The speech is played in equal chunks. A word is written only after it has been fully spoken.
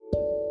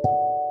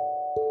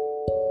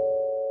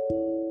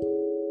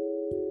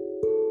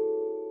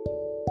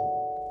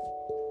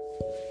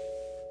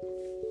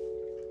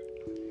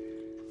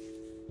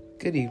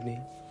Good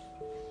evening.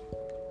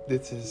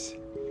 This is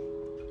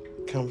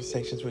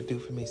Conversations with Do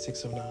For Me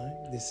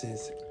 609. This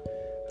is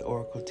the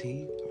Oracle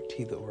T, or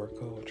T the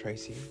Oracle, or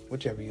Tracy,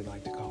 whichever you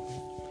like to call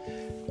me.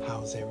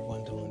 How's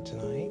everyone doing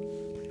tonight?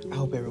 I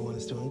hope everyone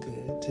is doing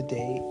good.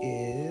 Today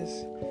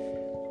is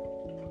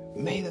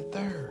May the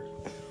 3rd,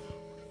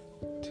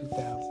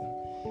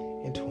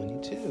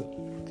 2022.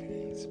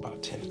 Okay, it's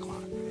about 10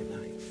 o'clock at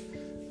night.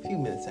 A few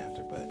minutes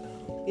after, but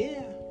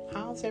yeah.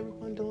 How's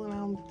everyone doing?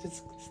 I'm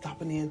just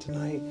stopping in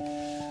tonight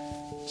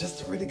just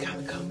to really kind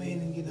of come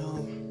in and,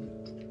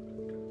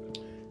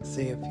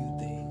 say a few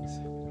things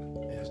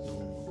as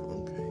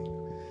normal, okay?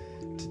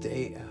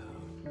 Today,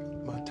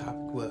 my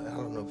topic, well, I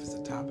don't know if it's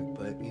a topic,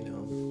 but,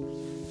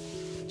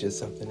 just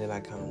something that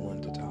I kind of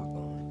wanted to talk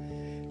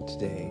on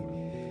today.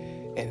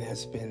 And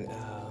that's been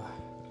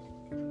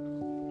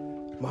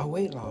my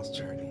weight loss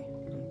journey,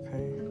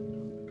 okay?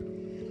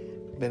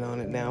 Been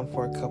on it now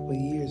for a couple of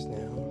years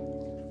now.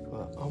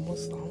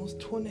 Almost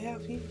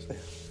 2.5 years now.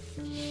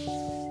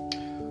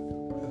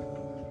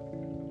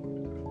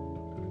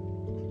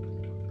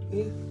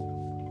 Yeah,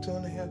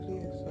 2.5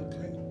 years,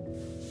 okay.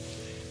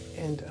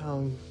 And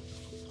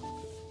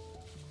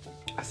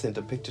I sent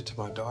a picture to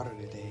my daughter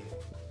today,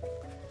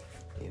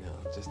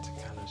 just to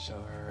kind of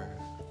show her,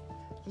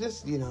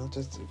 just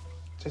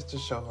to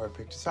show her a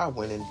picture. So I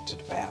went into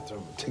the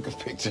bathroom and took a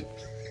picture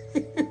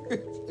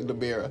in the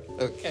mirror,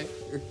 okay,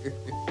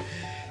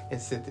 and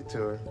sent it to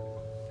her.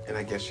 And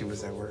I guess she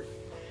was at work.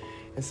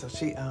 And so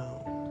she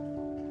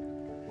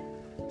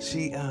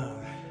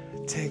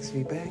texted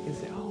me back and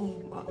said,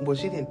 well,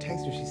 she didn't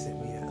text me. She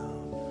sent me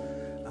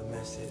a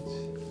message,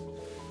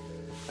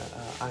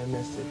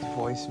 iMessage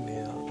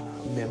voicemail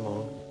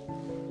memo.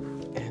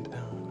 And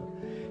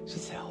she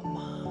said, "Oh,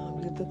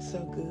 Mom, you look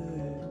so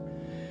good."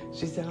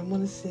 She said, "I'm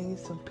going to send you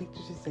some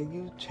pictures." She said,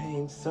 "You've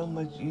changed so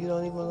much. You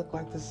don't even look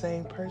like the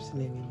same person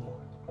anymore."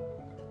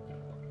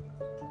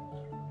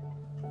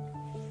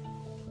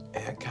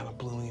 And it kind of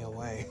blew me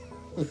away.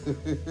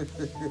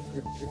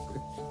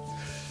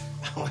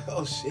 I'm like,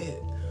 oh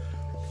shit.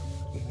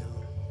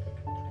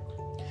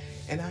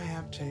 And I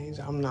have changed.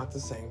 I'm not the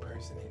same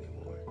person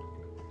anymore.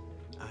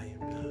 I am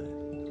not.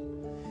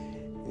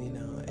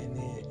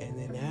 And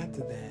then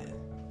after that,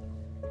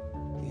 I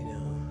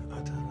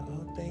told her,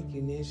 oh, thank you.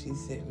 And then she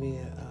sent me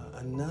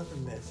another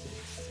message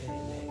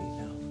saying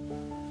that,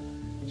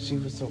 she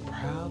was so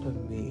proud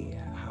of me,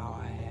 how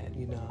I had,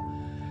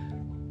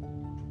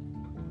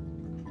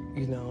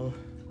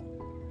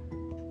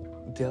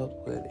 dealt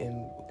with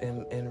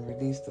and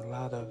released a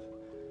lot of,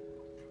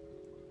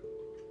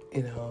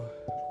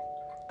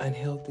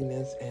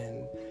 unhealthiness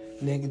and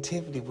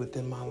negativity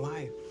within my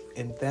life.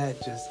 And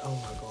that just, oh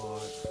my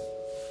God.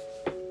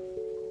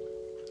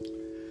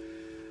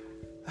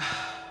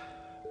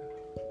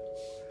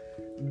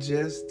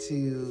 Just to,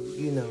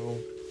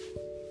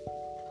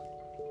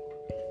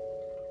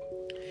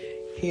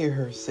 hear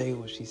her say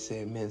what she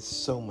said meant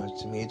so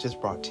much to me. It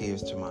just brought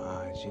tears to my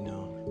eyes,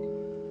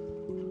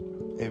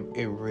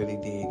 It really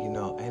did, and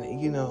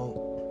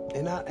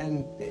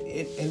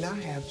I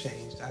have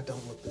changed. I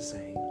don't look the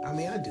same. I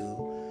mean, I do,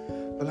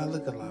 but I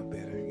look a lot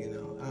better,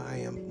 I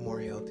am more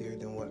healthier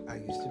than what I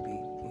used to be,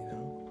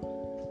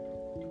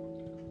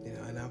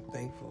 and I'm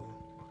thankful.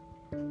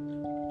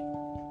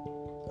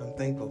 I'm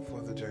thankful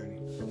for the journey,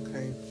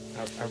 okay?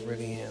 I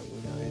really am.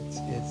 It's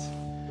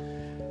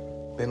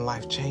been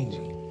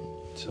life-changing.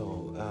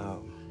 So,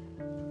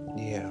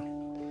 yeah.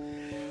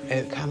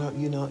 And kind of,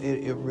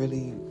 it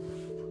really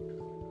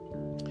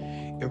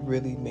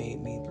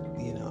made me,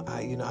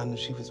 I knew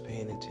she was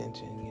paying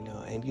attention,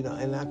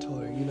 and I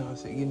told her, I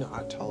said,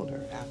 I told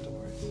her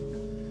afterwards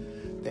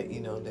that,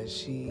 that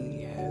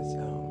she has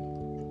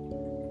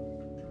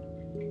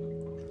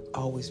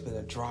always been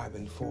a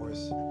driving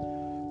force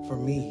for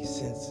me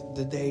since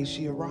the day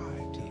she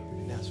arrived here.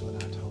 And that's what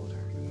I told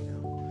her,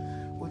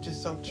 which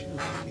is so true,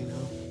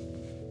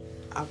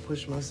 I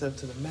pushed myself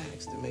to the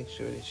max to make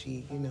sure that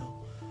she,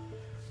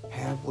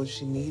 have what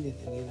she needed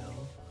and,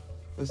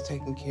 was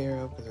taken care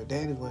of, because her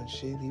daddy wasn't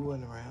shit. He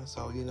wasn't around.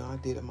 So, I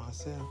did it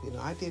myself.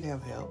 I did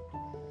have help.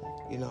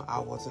 I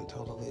wasn't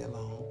totally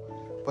alone.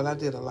 But I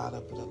did a lot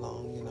of it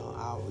alone.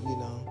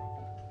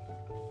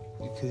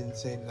 You couldn't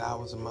say that I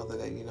was a mother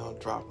that,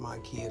 dropped my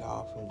kid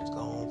off and was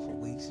gone for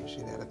weeks and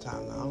shit at a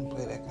time. No, I don't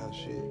play that kind of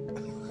shit.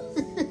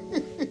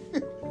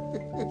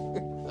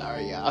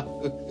 Sorry, y'all.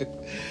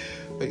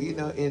 But,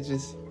 it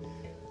just,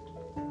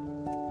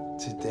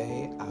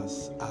 today I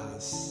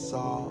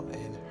saw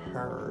and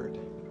heard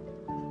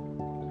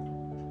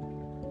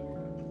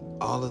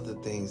all of the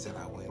things that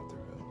I went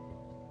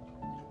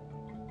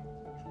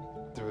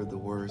through the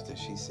words that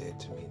she said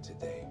to me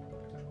today.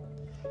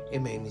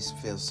 It made me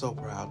feel so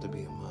proud to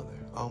be a mother.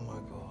 Oh my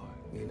God,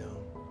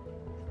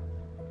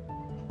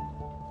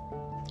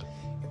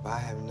 If I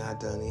have not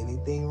done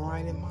anything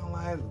right in my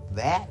life,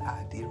 that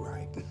I did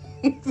right.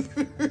 And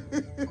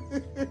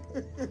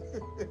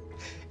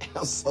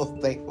I'm so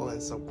thankful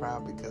and so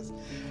proud, because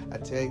I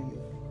tell you,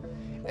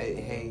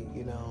 hey,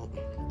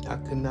 I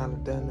could not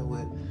have done it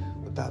with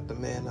without the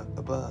man up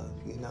above.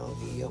 You know,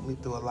 he helped me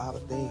through a lot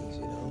of things,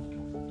 you know.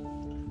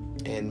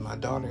 And my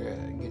daughter,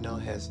 you know,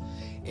 has,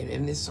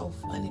 and it's so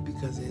funny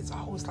because it's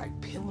always like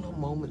pivotal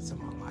moments in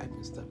my life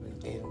and stuff.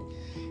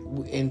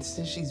 And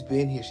since she's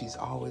been here, she's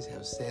always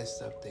have said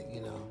stuff that, you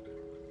know,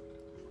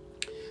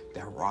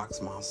 that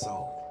rocks my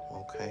soul.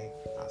 Okay,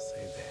 I'll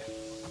say that.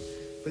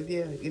 But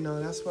yeah, you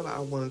know, that's what I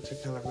wanted to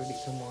kind of really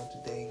come on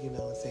today, you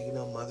know, and say, you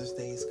know, Mother's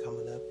Day is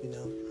coming up, you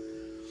know.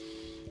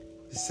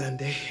 This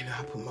Sunday, you know,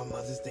 I put my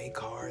Mother's Day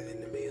card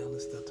in the mail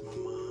and stuff to my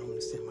mom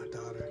and sent my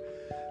daughter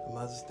a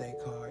Mother's Day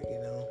card, you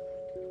know.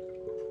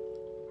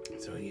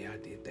 So yeah, I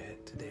did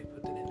that today,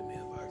 put it in the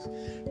mailbox,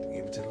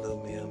 give it to the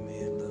little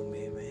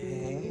mailman,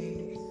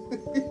 hey.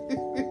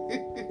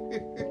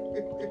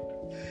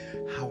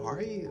 How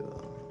are you?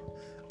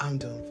 I'm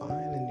doing fine,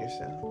 and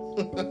yourself?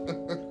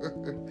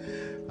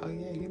 Oh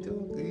yeah, you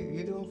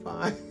doing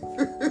fine.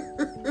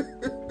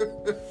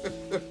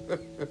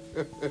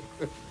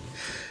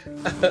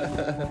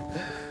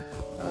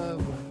 Oh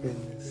my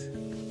goodness.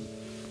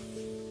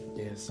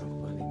 Yeah, it's so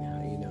funny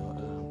now, you know.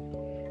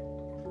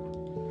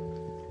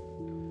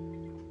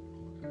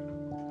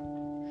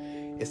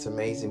 It's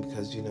amazing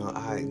because, you know,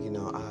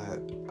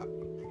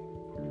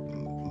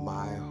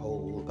 my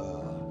whole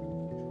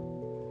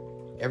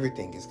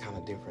everything is kind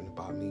of different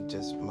about me.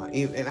 Just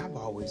and I've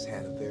always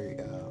had a very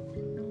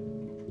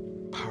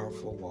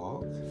powerful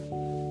walk,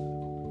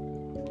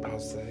 I'll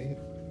say.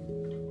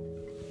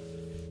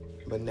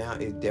 But now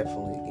it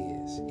definitely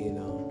is, you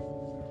know.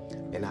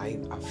 And I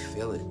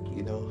feel it,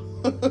 you know,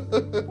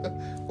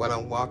 when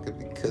I'm walking,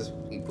 because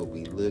people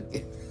be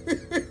looking.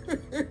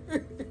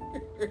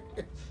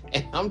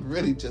 And I'm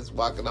really just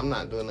walking. I'm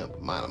not doing nothing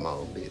but minding my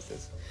own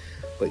business.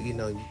 But, you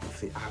know,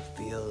 I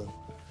feel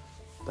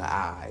the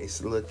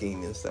eyes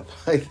looking and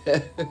stuff like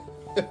that.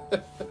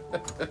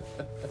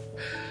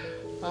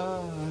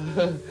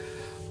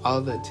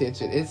 All the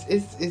attention. It's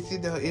you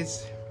know,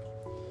 it's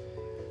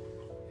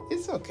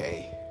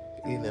okay.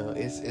 You know,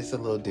 it's a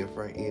little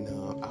different, you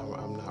know.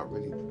 I'm not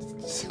really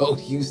so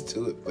used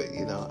to it, but,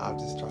 you know, I'll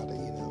just try to,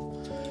 you know.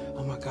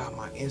 Oh my God,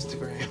 my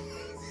Instagram.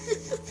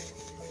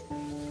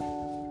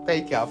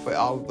 Thank y'all for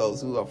all of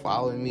those who are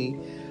following me.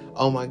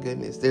 Oh my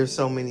goodness, there's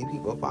so many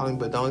people following,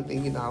 but the only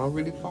thing, you know, I don't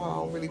really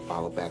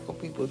follow back on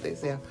people if they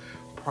say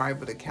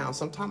private accounts.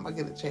 Sometimes I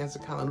get a chance to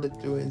kind of look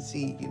through and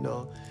see, you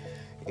know,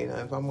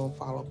 if I'm gonna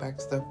follow back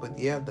stuff. But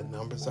yeah, the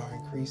numbers are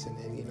increasing,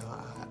 and you know,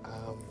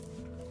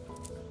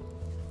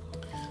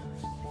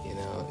 you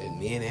know, and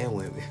men and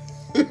women.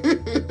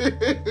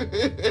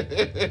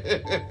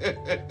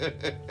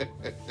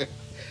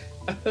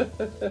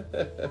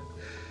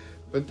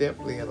 But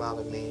definitely a lot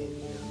of men, you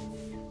know.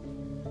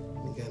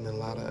 We getting a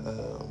lot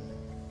of,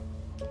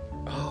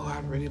 oh,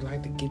 I'd really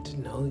like to get to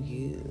know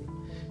you.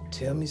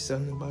 Tell me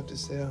something about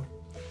yourself.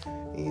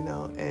 You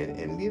know,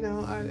 and you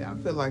know, I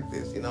feel like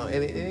this, you know,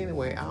 and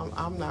anyway,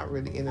 I'm not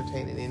really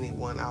entertaining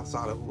anyone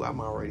outside of who I'm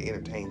already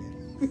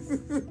entertaining.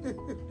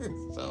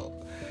 So,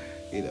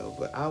 you know,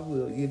 but I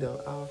will, you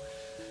know,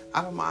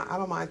 I don't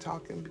mind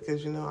talking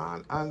because, you know,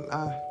 I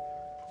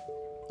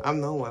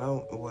know what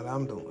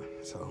I'm doing.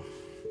 So,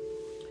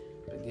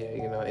 but yeah,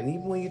 you know, and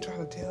even when you're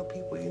trying to tell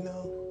people, you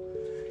know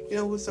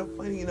what's so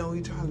funny, you know,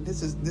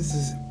 this is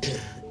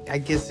I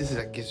guess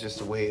just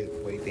the way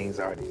things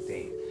are these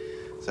days.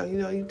 So, you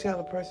know, you tell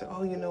a person,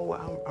 oh, you know what,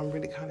 I'm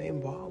really kind of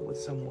involved with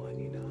someone,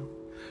 you know.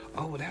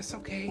 Oh, well, that's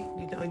okay.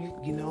 You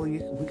know, we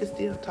can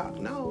still talk.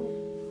 No.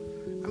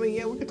 I mean,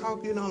 yeah, we can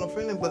talk, you know, on a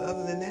friendly, but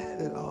other than that,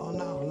 oh,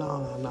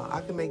 no.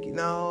 I can make you,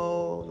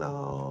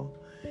 no.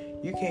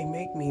 You can't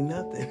make me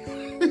nothing.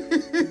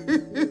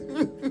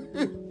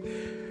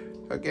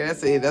 Okay,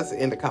 that's it. That's the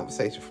end of the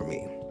conversation for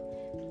me.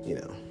 You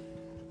know,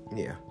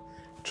 yeah.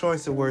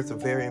 Choice of words are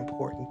very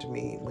important to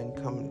me when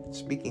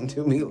speaking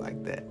to me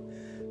like that.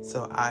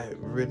 So I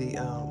really,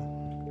 I'm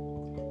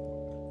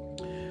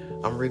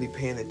really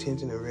paying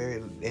attention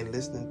and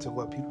listening to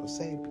what people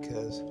say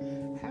because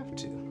I have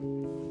to.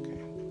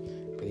 Okay,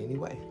 but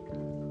anyway,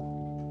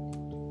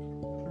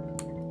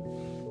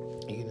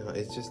 you know,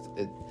 it's just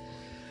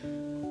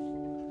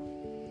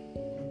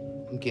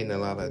I'm getting a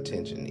lot of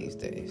attention these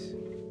days,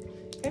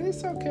 and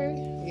it's okay.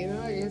 You know,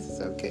 I guess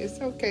it's okay.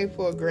 It's okay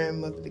for a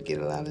grandmother to get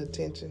a lot of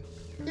attention.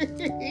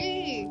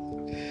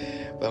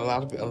 But a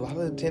lot of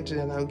attention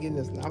that I'm getting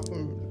is not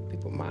from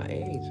people my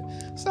age.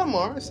 Some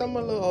are a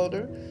little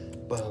older,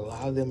 but a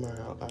lot of them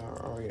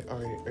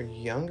are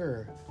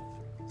younger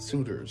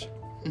suitors.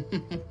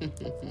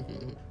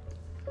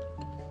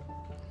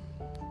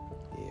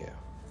 Yeah.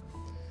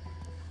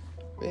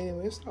 But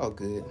anyway, it's all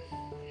good.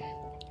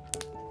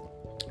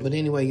 But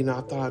anyway, you know,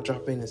 I thought I'd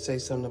drop in and say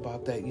something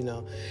about that. You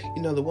know,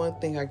 the one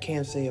thing I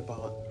can say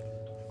about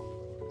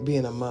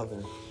being a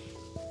mother,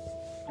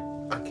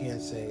 I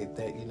can say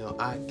that, you know,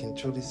 I can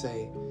truly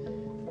say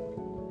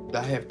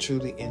that I have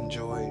truly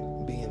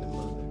enjoyed being a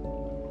mother.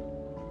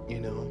 You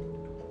know,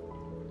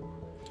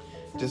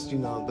 just, you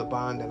know, the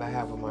bond that I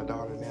have with my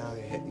daughter now,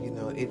 you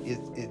know, it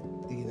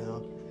you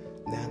know,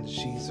 now that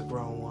she's a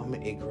grown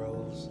woman, it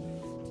grows.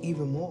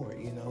 even more,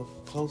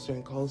 closer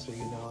and closer,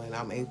 and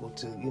I'm able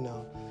to,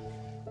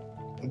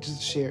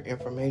 just share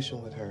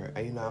information with her.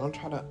 I don't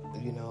try to,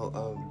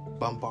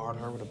 bombard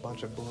her with a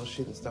bunch of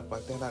bullshit and stuff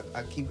like that.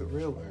 I keep it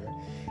real with her,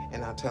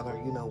 and I tell her,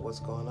 what's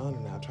going on,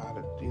 and I try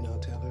to,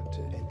 tell her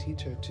to, and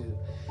teach her to,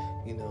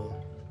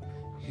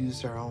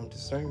 use her own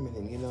discernment,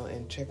 and,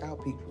 and check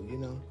out people,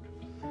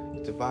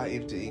 to buy,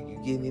 if you're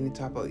getting any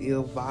type of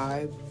ill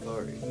vibe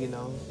or,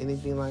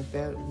 anything like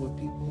that with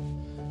people,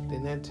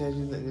 then that tells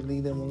you that you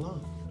leave them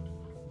alone.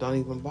 Don't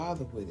even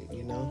bother with it,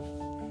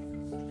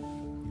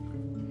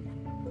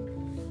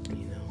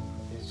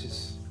 It's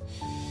just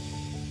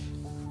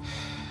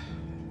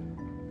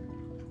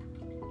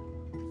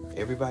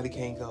everybody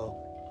can't go.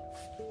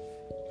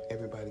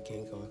 Everybody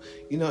can't go.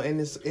 And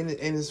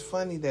it's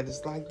funny that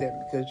it's like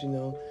that because I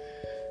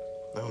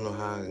don't know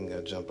how I'm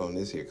gonna jump on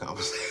this here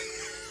conversation.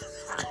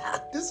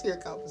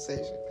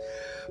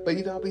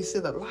 But I'll be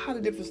seeing a lot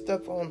of different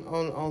stuff on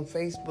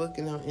Facebook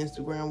and on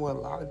Instagram where a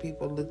lot of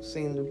people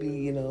seem to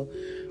be,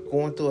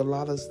 going through a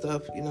lot of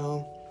stuff,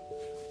 dealing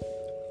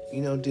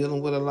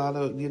with a lot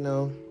of,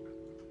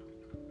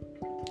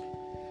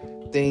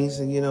 things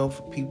and,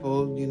 for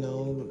people,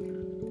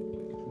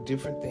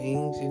 different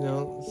things,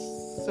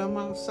 some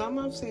I've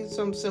seen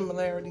some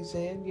similarities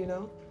in,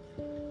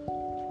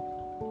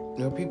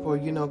 people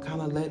are,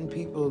 kind of letting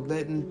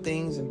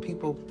things and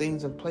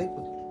things in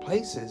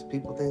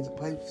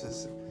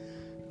places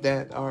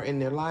that are in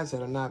their lives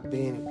that are not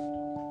being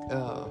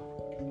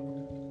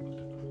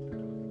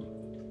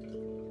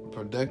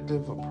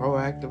productive or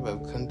proactive or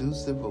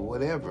conducive or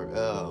whatever,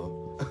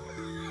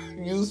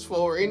 useful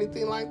or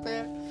anything like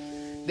that.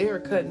 They are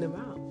cutting them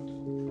out.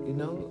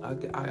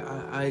 I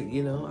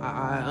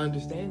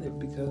understand it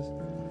because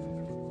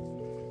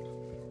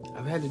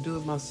I've had to do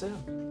it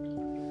myself.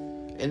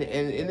 And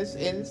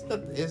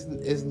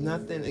it's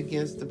nothing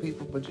against the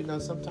people, but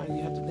sometimes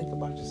you have to think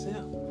about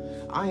yourself.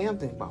 I am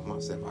thinking about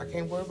myself. I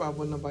can't worry about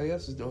what nobody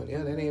else is doing.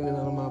 Yeah, that ain't none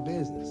of my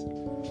business.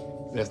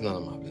 That's none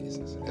of my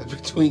business. That's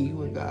between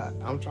you and God.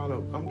 I'm trying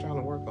to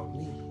work on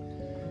me.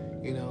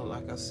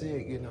 Like I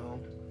said, I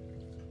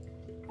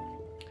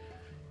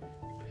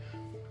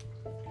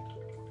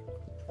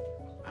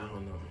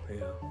don't know.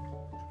 Yeah.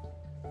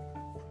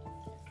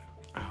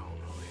 I don't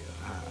know.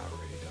 Yeah. I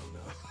really don't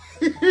know.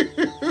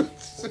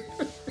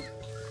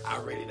 I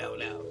really don't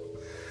know.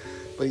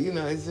 But,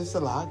 it's just a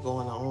lot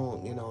going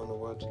on, in the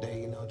world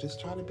today. Just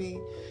try to be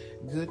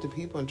good to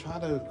people and try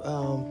to,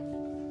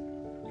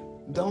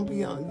 don't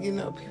be on,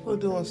 people are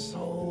doing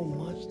so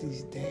much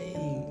these days.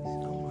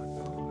 Oh my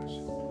gosh.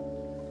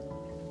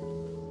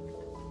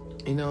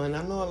 And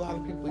I know a lot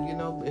of people,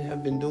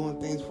 have been doing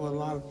things for a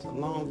long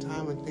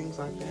time and things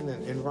like that.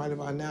 And right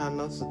about now, I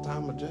know it's a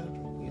time of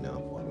judgment,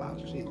 for a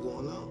lot of shit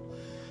going on.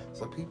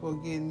 So people are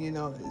getting,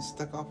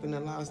 stuck off in a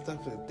lot of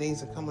stuff. And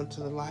things are coming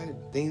to the light.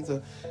 Things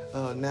are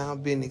now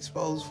being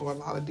exposed for a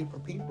lot of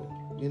different people,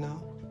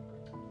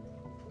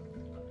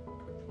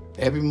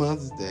 Happy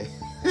Mother's Day.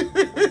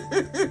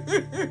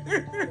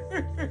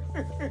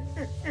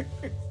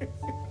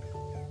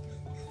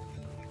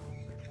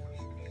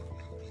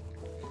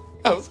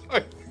 I'm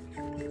sorry.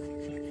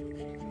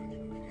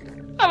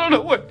 I don't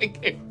know where they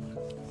came from.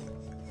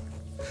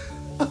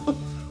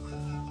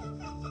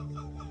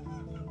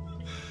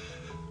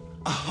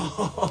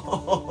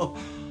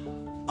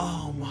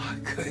 Oh my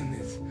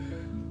goodness.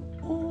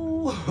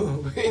 Ooh.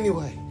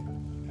 Anyway,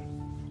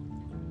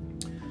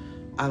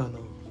 I don't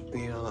know.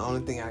 The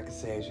only thing I can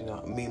say is,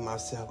 me,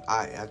 myself,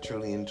 I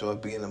truly enjoy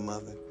being a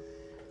mother.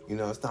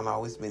 It's not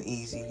always been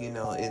easy, I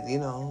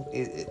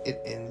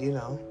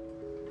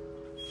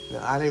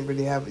didn't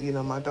really have,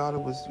 my daughter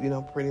was,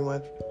 pretty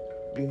much,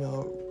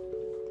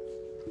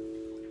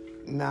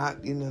 not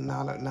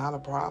a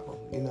problem,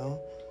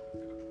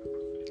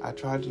 I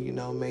tried to,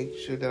 make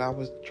sure that I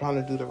was trying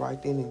to do the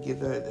right thing and give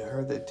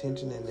her the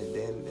attention and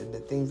the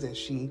things that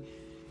she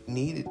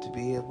needed to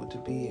be able to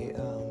be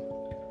a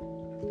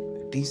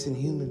decent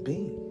human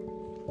being.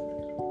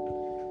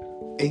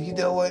 And you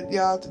know what,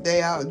 y'all?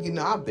 Today, I've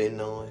been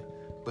knowing,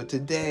 but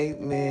today,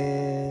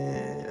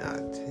 man, I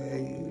tell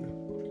you,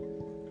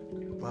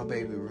 my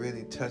baby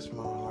really touched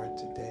my heart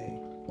today.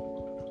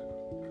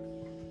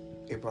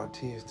 It brought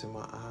tears to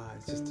my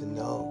eyes just to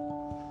know,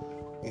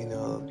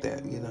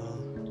 that,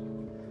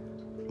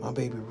 my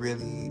baby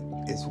really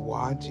is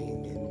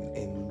watching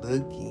and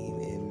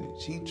looking, and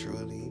she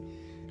truly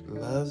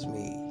loves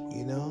me,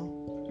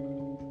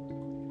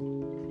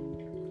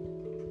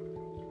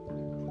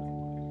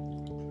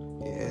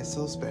 Yeah, it's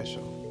so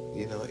special,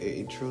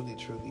 it truly,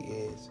 truly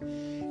is.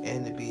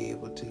 And to be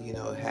able to,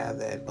 have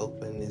that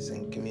openness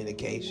and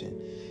communication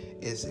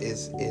is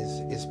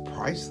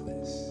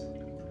priceless.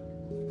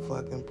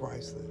 Fucking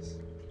priceless.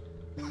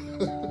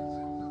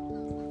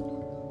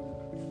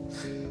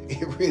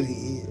 It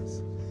really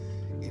is.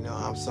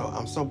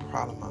 I'm so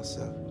proud of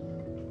myself.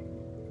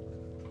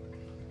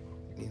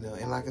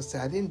 And like I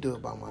said, I didn't do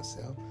it by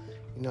myself.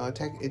 You know,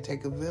 it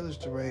take a village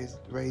to raise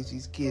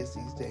these kids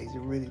these days. It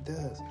really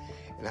does.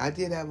 And I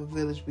did have a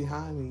village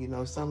behind me. You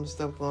know, some of the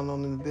stuff going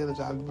on in the village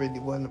I really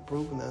wasn't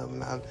approving of,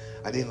 and I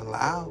didn't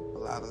allow a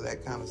lot of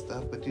that kind of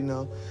stuff. But you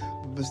know,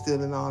 but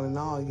still in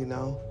all, you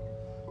know,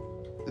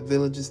 the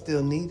village is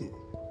still needed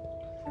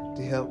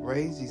to help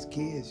raise these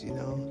kids. You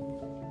know.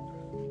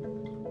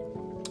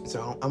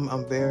 So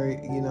I'm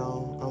very, you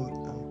know, I'm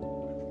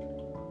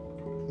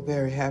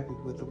very happy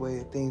with the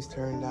way things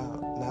turned out,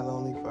 not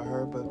only for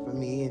her but for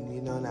me, and you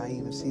know, and I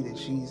even see that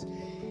she's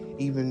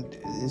even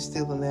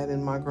instilling that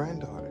in my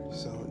granddaughter.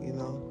 So you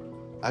know,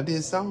 I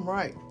did something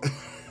right.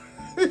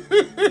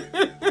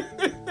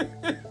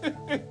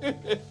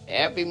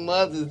 Happy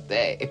Mother's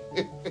Day.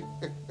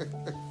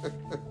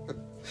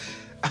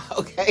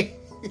 Okay.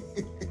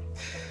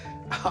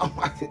 Oh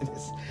my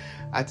goodness.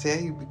 I tell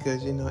you,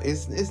 because you know,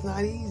 it's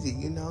not easy,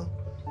 you know.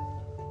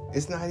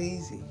 It's not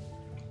easy.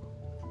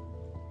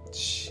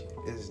 Shit,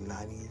 it's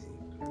not easy.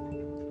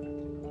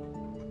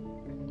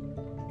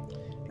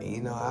 And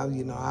you know,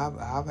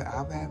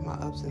 I've had my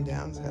ups and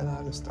downs. Hell,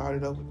 I've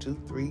started over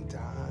 2-3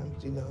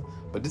 times, you know.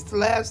 But this is the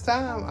last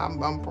time.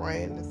 I'm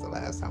praying this is the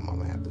last time I'm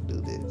gonna have to do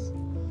this.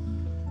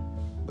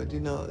 But you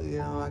know,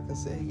 like I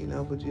said, you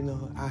know, but you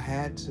know, I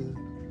had to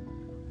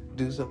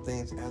do some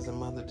things as a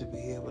mother to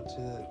be able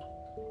to.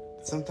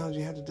 Sometimes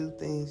you have to do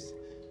things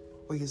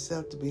for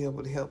yourself to be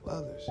able to help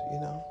others, you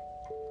know.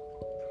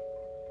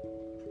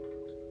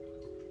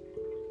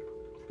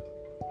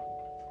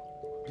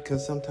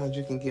 Because sometimes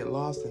you can get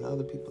lost in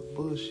other people's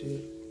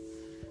bullshit,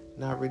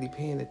 not really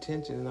paying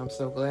attention. And I'm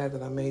so glad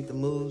that I made the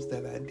moves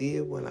that I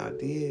did when I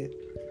did.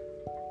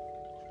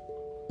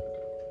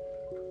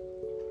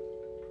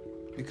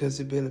 Because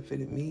it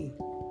benefited me.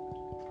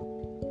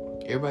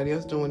 Everybody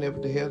else doing whatever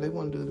the hell they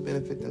want to do to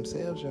benefit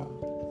themselves,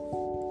 y'all.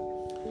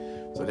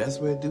 So that's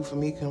where Do For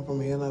Me come from.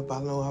 Hell, if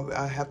I know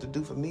I have to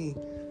do for me,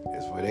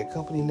 that's where that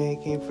company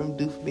name came from.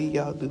 Do For Me,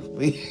 y'all. Do For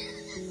Me.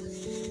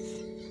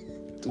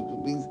 Do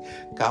For Me.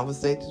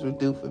 Conversations with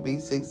Do For Me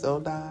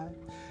 609.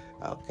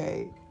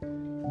 Okay.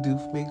 Do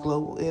For Me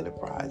Global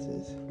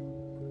Enterprises.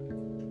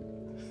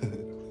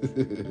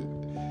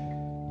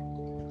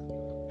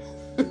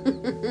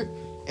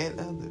 And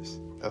others.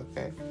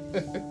 Okay.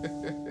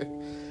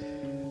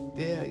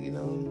 Yeah, you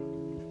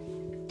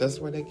know, that's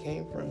where they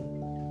came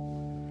from.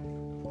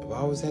 I've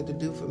always had to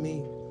do for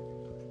me.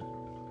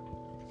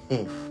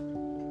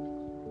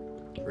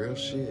 Real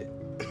shit.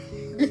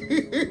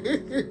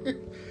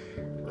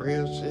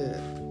 Real shit.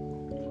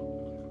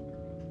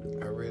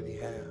 I really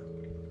have.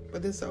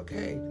 But it's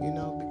okay, you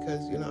know,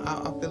 because, you know,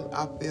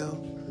 I feel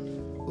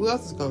who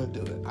else is going to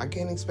do it? I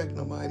can't expect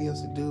nobody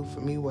else to do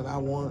for me what I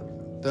want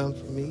done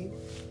for me.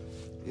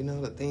 You know,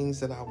 the things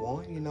that I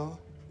want, you know.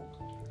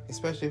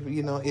 Especially if,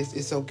 you know,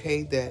 it's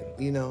okay that,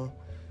 you know,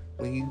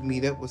 when you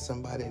meet up with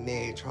somebody and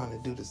they're trying to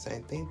do the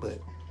same thing, but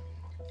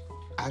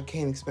I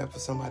can't expect for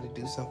somebody to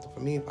do something for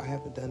me if I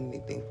haven't done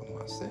anything for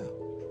myself.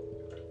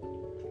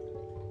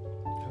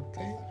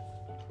 Okay?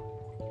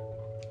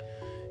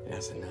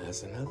 That's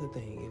another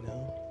thing, you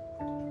know.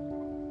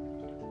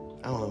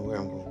 I don't know where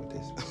I'm going with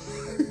this.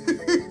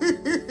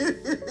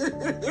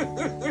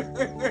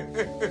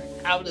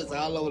 I'm just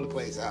all over the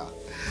place, y'all.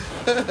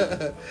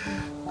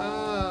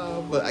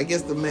 But I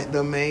guess the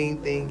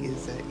main thing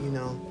is that, you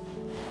know,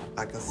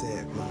 like I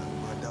said,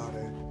 my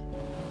daughter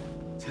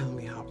telling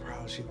me how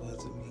proud she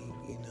was of me,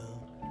 you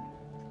know,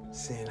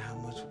 saying how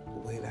much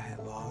weight I had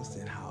lost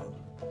and how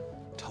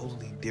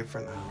totally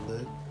different I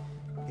looked.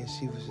 And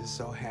she was just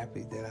so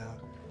happy that I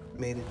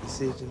made a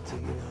decision to,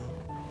 you know,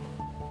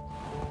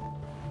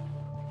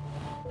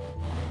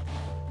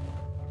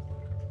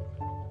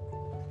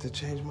 to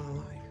change my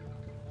life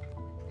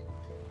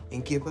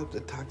and give up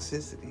the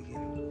toxicity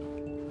and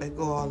let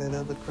go of all that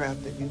other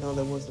crap that, you know,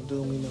 that wasn't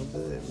doing me no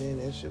good. Man,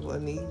 that shit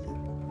wasn't easy.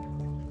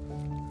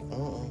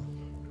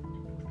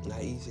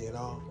 Not easy at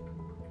all.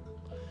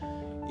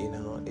 You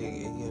know,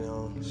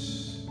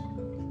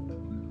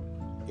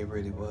 it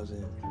really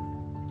wasn't.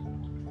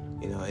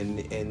 You know,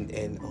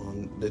 and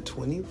on the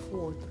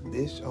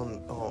 24th,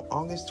 on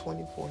August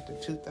 24th of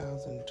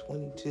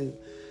 2022,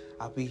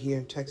 I'll be here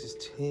in Texas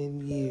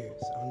 10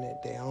 years on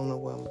that day. I don't know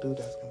what I'm going to do.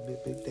 That's going to be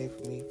a big day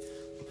for me.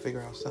 I'll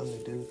figure out something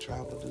to do,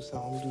 travel, do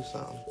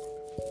something,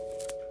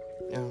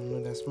 I don't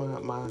know, that's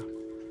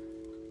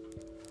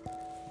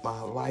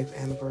my life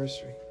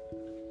anniversary.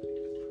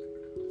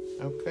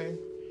 Okay?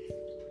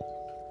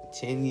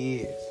 10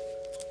 years.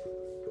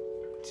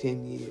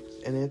 10 years.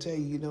 And I'll tell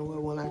you, you know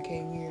what, when I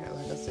came here,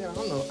 like I said, I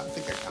don't know, I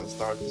think I kind of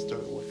started the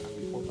story one time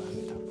before, but I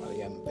probably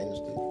haven't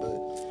finished it.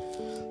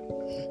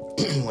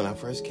 But when I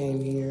first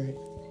came here,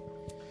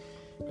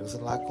 there was a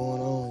lot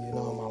going on, you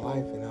know, in my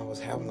life, and I was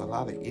having a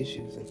lot of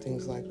issues and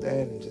things like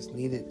that, and just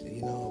needed,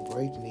 you know, a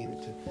break,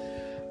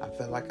 I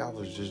felt like I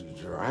was just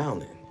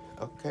drowning.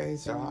 Okay,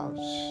 so I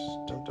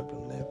jumped up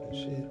and left and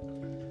shit.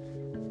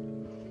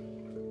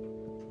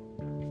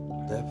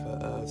 Left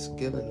a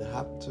skillet and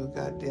hopped to a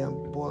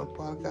goddamn boiling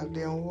pot of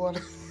goddamn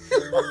water.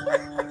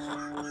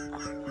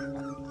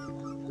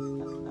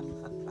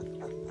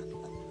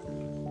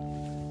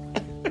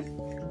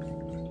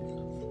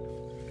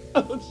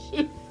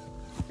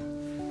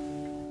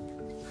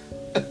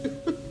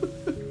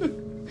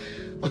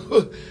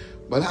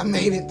 But I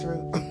made it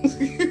through.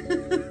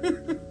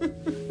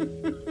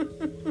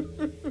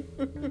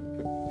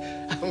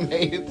 I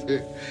made it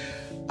through.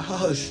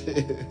 Oh,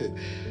 shit.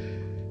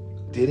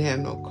 Didn't have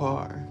no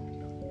car.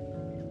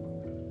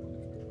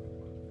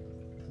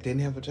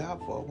 Didn't have a job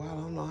for a while. I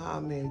don't know how,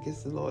 man. I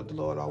guess the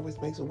Lord always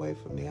makes a way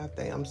for me.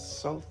 I'm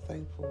so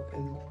thankful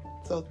and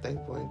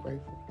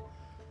grateful.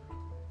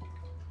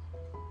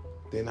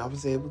 Then I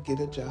was able to get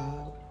a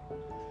job.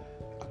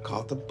 I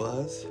caught the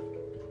bus,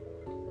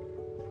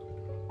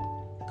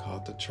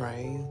 caught the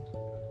train,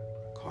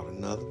 caught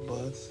another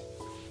bus,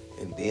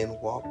 and then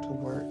walked to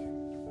work.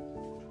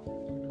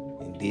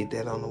 And did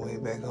that on the way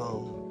back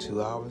home.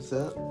 2 hours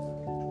up,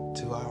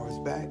 2 hours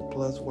back,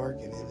 plus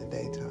working in the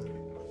daytime.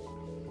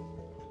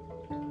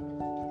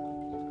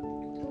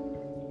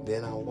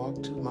 Then I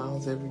walk 2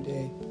 miles every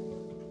day.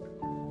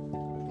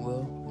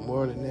 Well,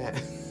 more than that.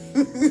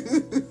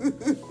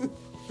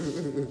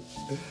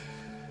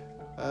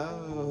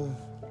 Oh,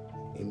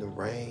 in the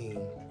rain,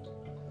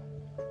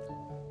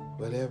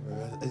 whatever.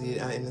 And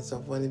it's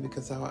so funny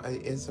because I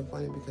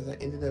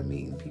ended up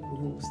meeting people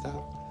who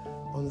stopped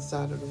on the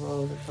side of the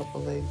road. A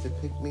couple of ladies that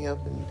picked me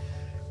up and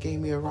gave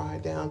me a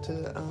ride down to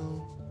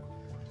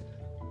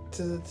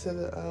the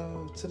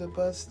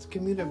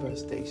commuter bus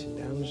station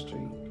down the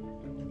street.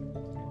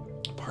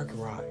 Park and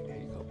ride. There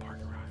you go, park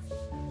and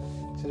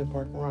ride. To the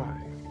park and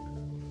ride.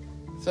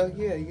 So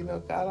yeah,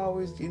 God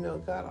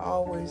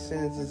always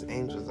sends his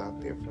angels out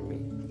there for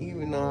me.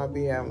 Even though I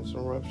be having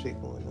some rough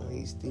shit going on,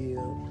 he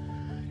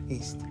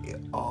still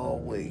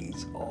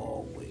always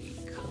come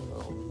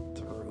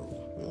through.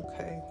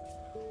 Okay.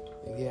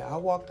 Yeah, I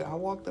walked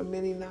up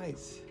many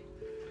nights.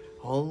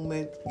 Home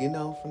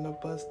from the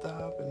bus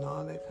stop and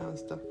all that kind of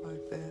stuff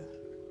like that.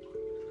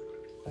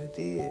 I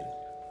did.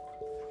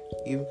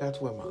 Even got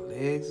to where my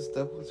legs and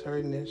stuff was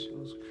hurting. That shit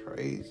was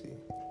crazy.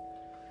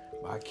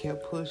 But I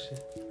kept pushing.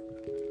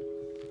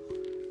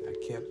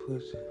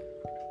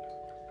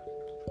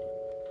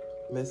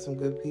 Met some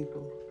good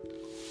people.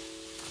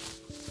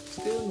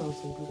 Still know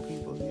some good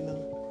people,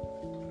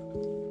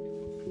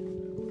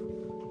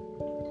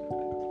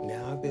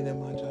 Now I've been at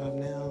my job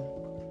now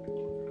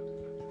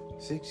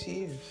 6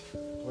 years.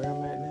 Where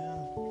I'm at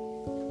now.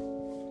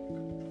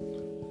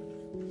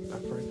 I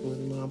first moved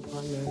in my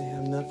apartment. I didn't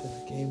have nothing.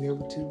 I came here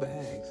with 2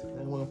 bags.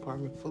 Now my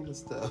apartment full of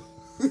stuff.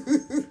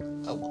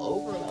 I'm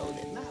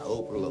overloaded. Not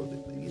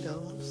overloaded, but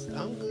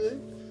I'm good.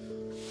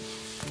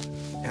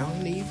 I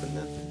don't need for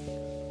nothing.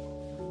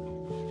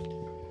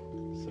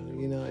 So,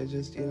 it's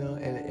just, it's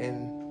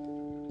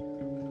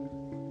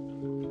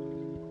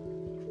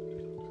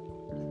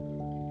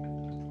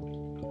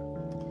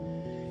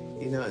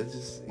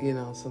just,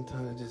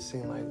 sometimes it just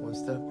seems like when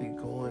stuff be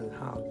going,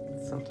 how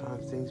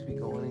sometimes things be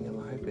going in your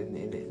life and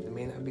it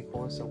may not be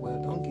going so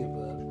well, don't give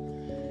up.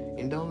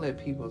 And don't let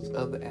people's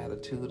other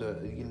attitude or,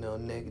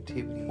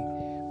 negativity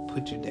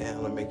put you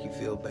down or make you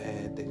feel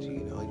bad that,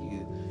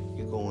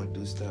 you're going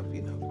through stuff,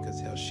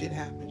 because hell, shit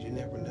happens. You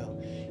never know.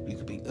 You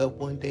could be up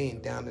one day and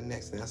down the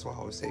next. And that's why I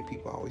always say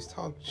people always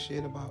talk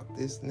shit about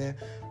this and that.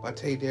 But I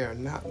tell you, there are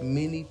not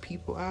many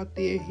people out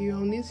there here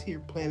on this here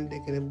planet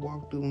that could have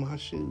walked through my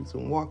shoes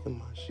and walk in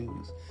my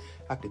shoes.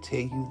 I could tell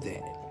you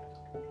that.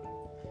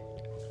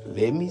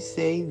 Let me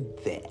say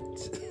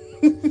that.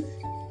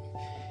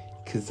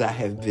 Because I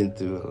have been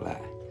through a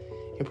lot.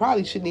 And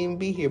probably shouldn't even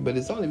be here, but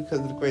it's only because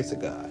of the grace of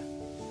God.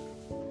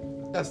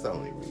 That's the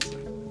only reason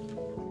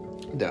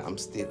that I'm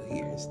still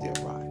here and still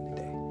riding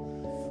today.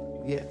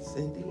 Yes,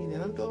 indeed.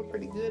 And I'm doing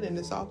pretty good, and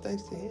it's all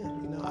thanks to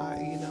him. I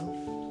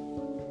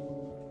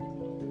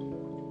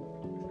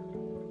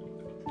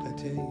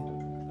tell you.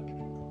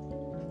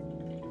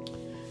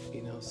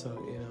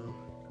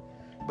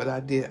 But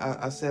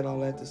I said all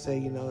that to say,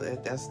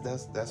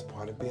 that's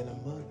part of being a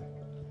mother.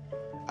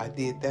 I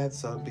did that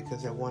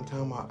because at one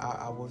time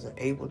I wasn't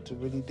able to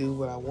really do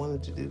what I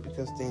wanted to do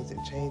because things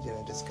had changed and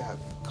I just got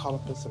caught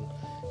up in some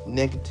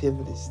negative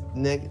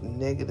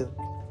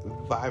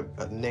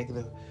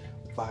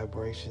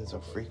vibrations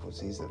or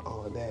frequencies and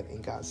all of that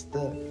and got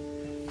stuck.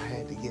 I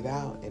had to get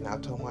out, and I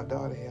told my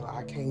daughter, hell,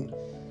 I can't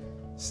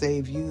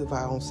save you if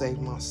I don't save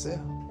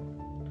myself.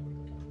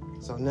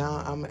 So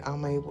now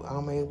I'm able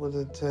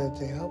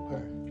to help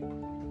her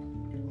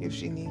if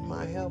she needs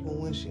my help and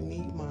when she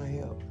needs my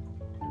help.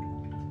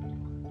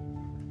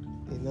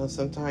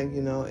 Sometimes,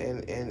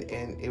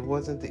 and it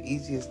wasn't the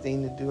easiest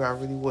thing to do. I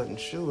really wasn't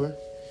sure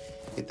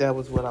if that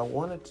was what I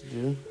wanted to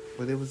do,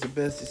 but it was the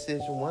best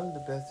decision, one of the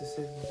best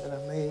decisions that I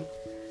made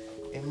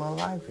in my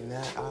life. And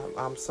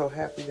I'm so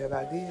happy that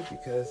I did,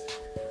 because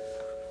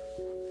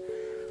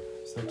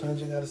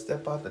sometimes you got to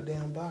step out the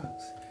damn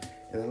box.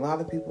 And a lot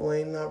of people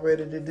ain't not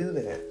ready to do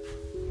that.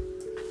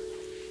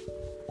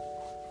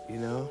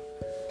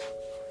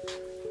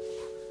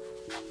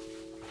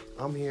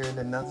 I'm here in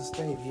another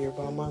state, here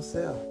by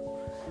myself.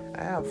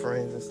 I have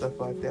friends and stuff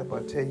like that,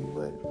 but I tell you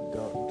what,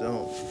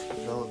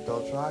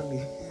 don't try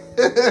me.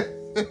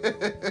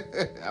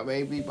 I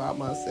may be by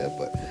myself,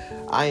 but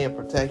I am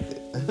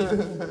protected.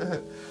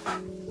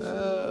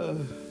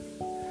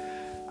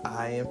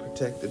 I am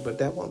protected, but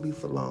that won't be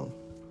for long,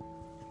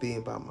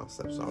 being by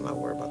myself. So I'm not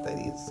worried about that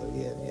either. So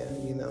yeah,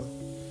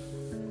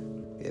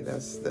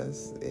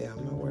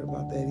 I'm not worried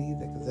about that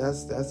either,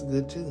 because that's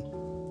good too.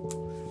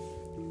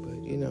 But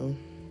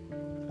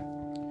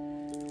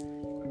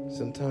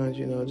sometimes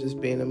just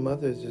being a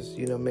mother is just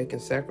making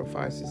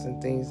sacrifices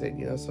and things that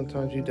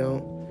sometimes you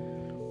don't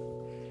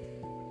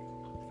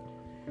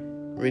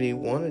really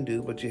want to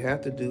do, but you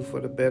have to do for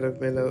the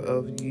betterment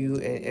of you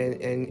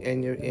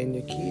and your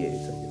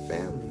kids and your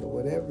family, or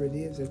whatever it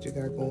is that you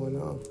got going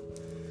on.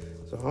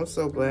 So I'm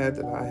so glad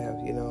that I have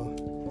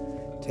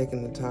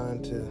taken the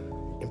time to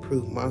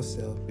improve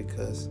myself,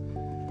 because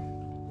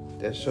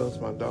that shows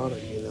my daughter,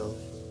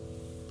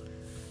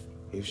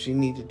 if she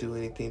needs to do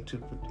anything to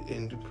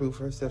improve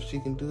herself, she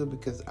can do it,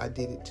 because I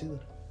did it too.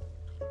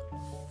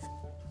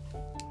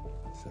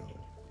 So,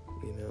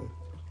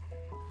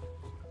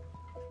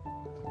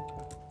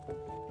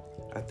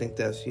 I think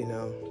that's,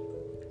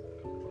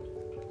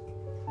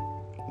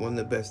 one of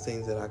the best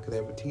things that I could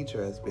ever teach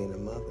her as being a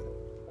mother.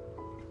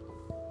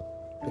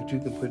 That you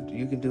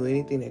can do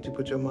anything that you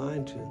put your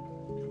mind to.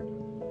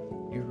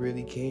 You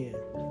really can.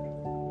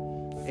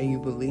 And you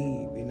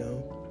believe,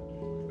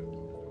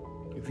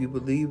 If you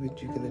believe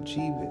it, you can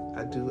achieve it.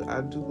 I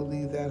do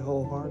believe that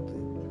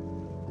wholeheartedly.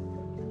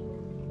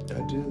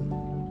 I do.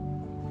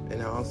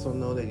 And I also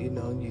know that, you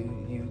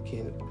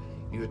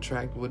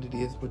attract what it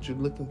is, what you're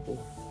looking for.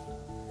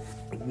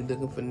 If you're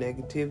looking for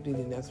negativity,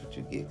 then that's what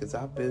you get. Because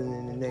I've been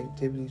in the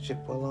negativity shit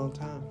for a long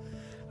time.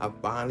 I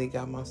finally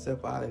got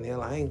myself out, and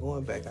hell, I ain't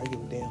going back. I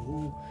give a damn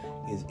who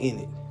is in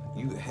it.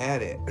 You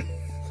had it.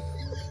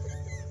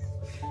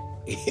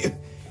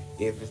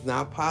 If it's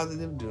not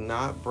positive, do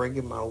not bring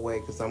it my way,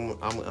 because I'm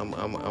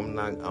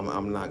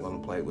not gonna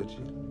play with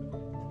you.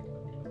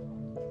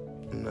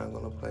 I'm not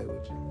gonna play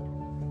with you.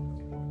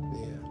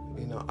 Yeah,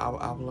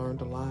 I've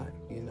learned a lot,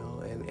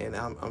 and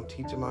I'm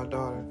teaching my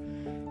daughter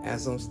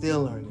as I'm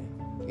still learning.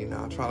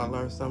 I try to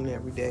learn something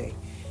every day.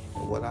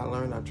 And what I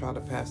learn, I try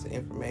to pass the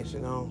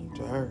information on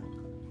to her,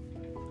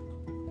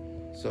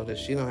 so that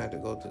she don't have to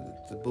go through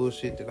the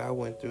bullshit that I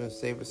went through, and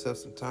save herself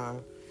some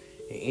time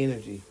and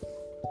energy.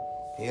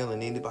 Hell,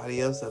 and anybody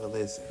else that'll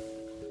listen.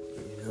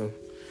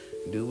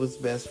 Do what's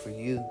best for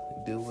you.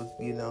 Do what's,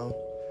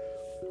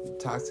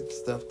 toxic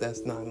stuff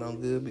that's not no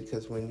good,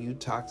 because when you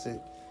toxic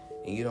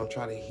and you don't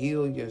try to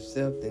heal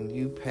yourself, then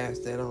you pass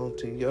that on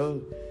to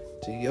your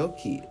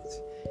kids.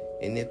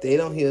 And if they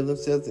don't heal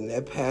themselves, then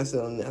that pass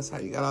it on. That's how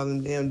you got all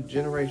them damn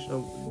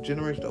generational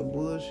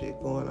bullshit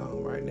going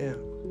on right now.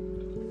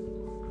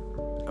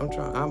 I'm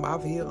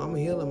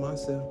healing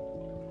myself.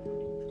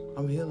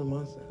 I'm healing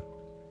myself.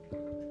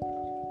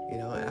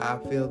 And I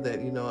feel that,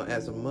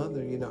 as a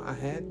mother, I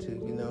had to,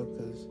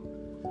 because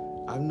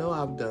I know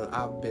I've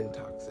been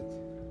toxic.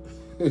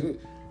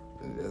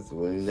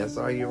 That's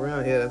all you're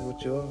around here. That's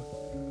what you are.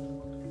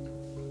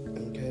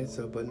 Okay,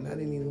 so, but not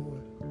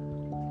anymore.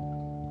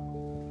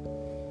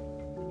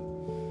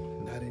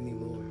 Not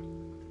anymore.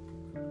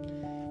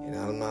 And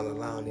I'm not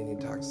allowing any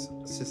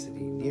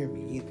toxicity near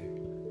me either,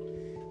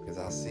 because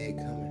I see it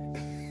coming.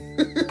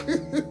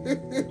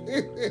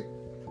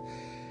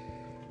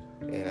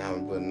 And I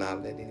will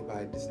not let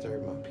anybody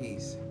disturb my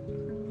peace.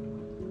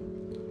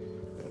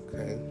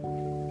 Okay.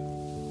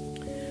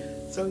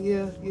 So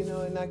yeah,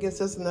 and I guess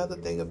that's another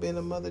thing of being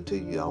a mother too.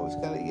 You always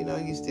gotta,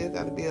 you still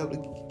gotta be able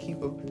to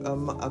keep a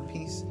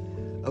peace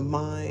of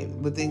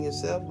mind within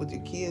yourself with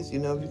your kids.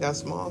 If you got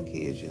small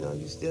kids,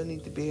 you still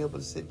need to be able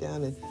to sit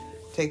down and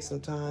take some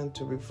time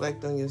to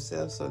reflect on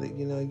yourself, so that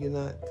you're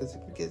not, because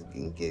it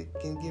can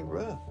get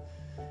rough.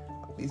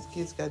 These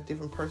kids got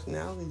different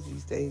personalities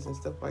these days and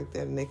stuff like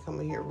that, and they come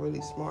in here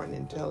really smart and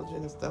intelligent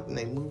and stuff, and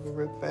they moving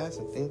real fast,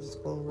 and things is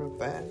going real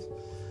fast.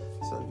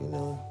 So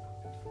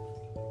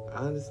I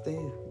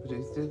understand, but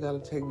you still gotta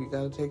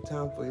take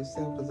time for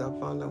yourself, because I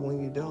found out when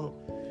you don't,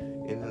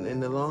 in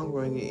the long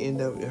run, you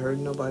end up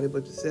hurting nobody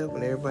but yourself,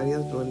 and everybody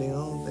else doing their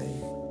own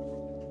thing.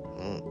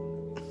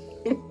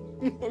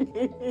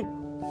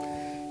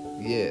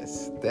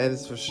 Yes, that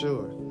is for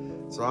sure.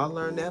 So I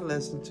learned that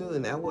lesson too,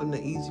 and that wasn't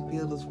an easy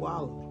pill to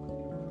swallow.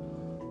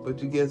 But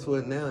you guess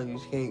what now? You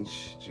can't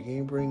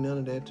bring none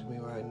of that to me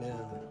right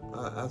now.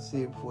 I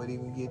see it before it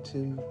even get to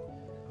me.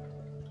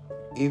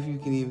 If you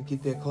can even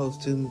get that close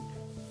to me.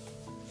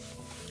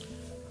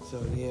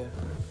 So yeah.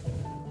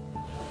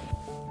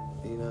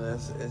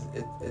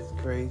 It's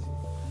crazy.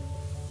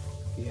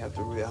 You have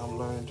to I'm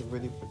learning to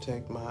really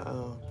protect my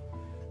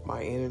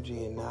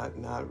energy, and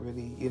not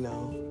really,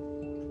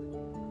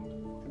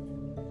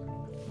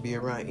 be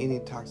around any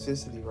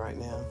toxicity right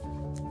now.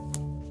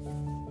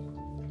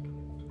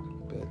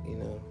 But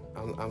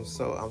I'm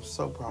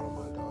so proud of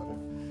my daughter.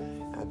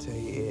 I tell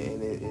you,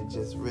 and it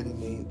just really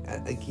means,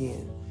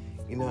 again,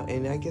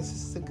 and I guess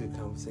this is a good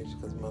conversation,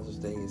 because Mother's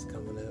Day is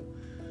coming up,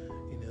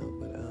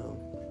 but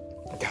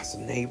I got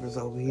some neighbors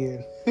over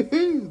here.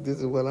 This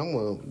is what I'm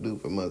going to do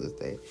for Mother's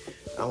Day.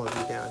 I'm going to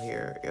be down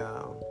here.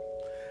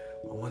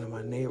 One of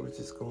my neighbors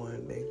they're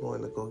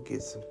going to go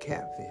get some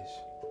catfish.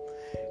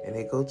 And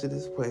they go to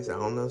this place, I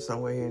don't know,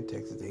 somewhere here in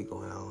Texas. They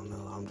going, I don't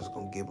know, I'm just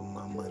going to give them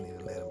my money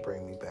to let them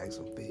bring me back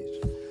some fish.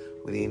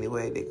 But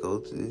anyway, they go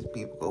to these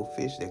people, go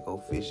fish. They go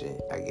fishing,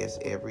 I guess,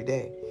 every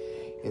day.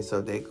 And so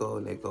they go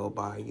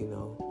buy,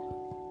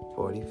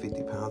 40,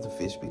 50 pounds of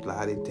fish. Be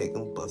live, they take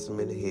them, bust them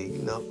in the head,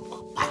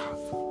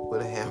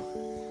 with a hammer.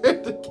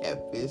 The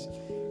catfish,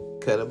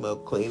 cut them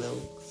up, clean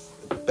them,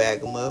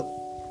 bag them up,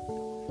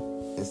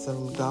 and sell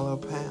them $1 a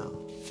pound.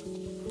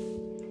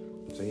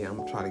 So yeah, I'm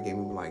gonna try to get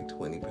me like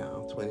 20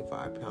 pounds,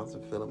 25 pounds to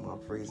fill up my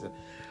freezer.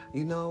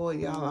 You know what,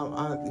 y'all?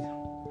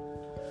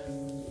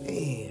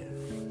 Man,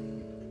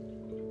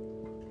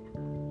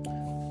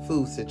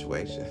 food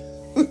situation.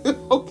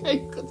 Okay,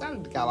 because I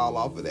got all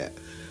off of that.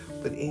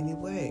 But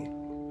anyway,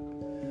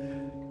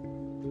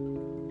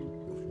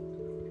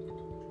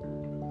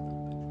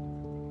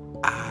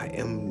 I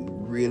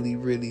am really,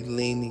 really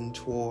leaning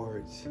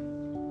towards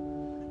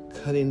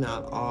cutting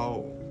out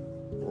all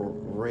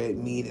red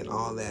meat and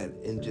all that,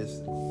 and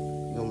just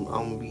I'm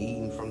gonna be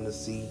eating from the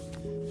sea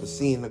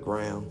in the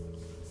ground,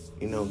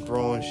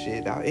 growing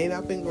shit out. And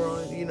I've been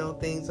growing,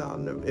 things out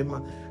in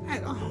my.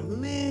 Oh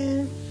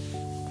man,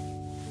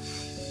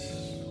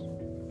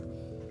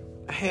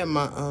 I had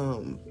my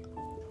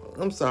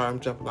I'm sorry, I'm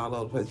jumping all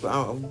over the place, but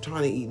I'm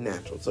trying to eat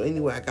natural. So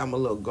anyway, I got my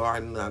little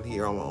garden out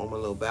here on my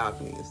little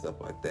balcony and stuff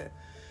like that.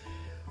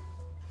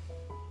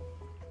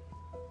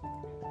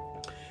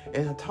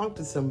 And I talked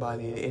to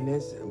somebody, and they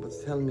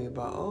was telling me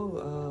about,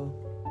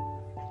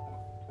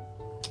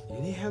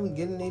 you haven't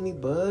getting any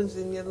bugs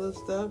in your little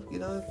stuff,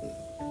 No,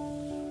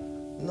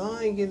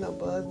 I ain't getting no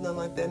bugs, nothing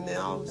like that. And then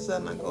all of a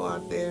sudden, I go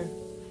out there.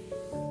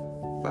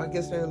 But I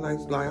guess they're like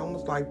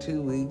almost like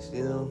 2 weeks,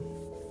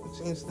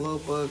 Seen slow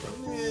bugs.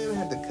 Man, I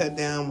had to cut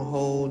down my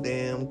whole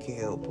damn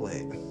kale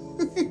plant.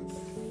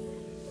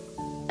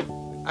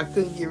 I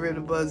couldn't get rid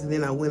of bugs, and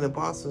then I went and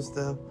bought some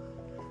stuff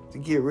to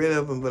get rid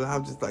of them, but I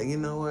was just like, you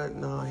know what?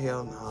 No,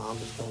 hell no. I'm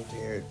just gonna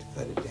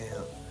cut it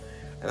down.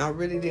 And I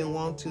really didn't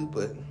want to,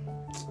 but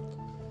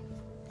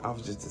I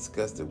was just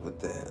disgusted with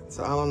that.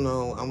 So I don't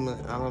know.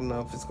 I don't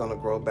know if it's gonna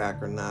grow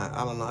back or not.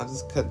 I don't know. I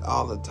just cut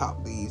all the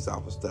top leaves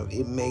off of stuff.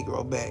 It may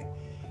grow back.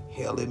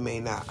 Hell, it may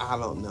not. I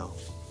don't know.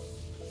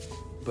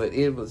 But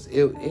it man.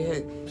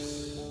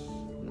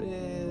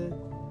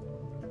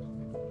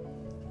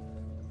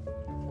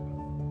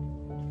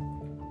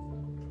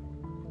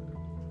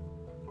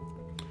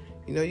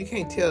 You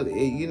can't tell it,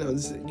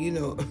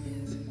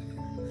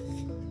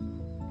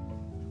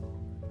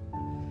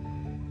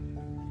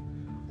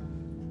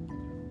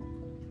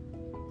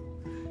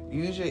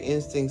 Use your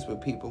instincts with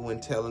people when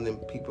telling them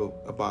people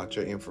about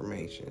your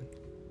information,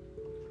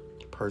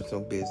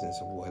 personal business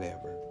or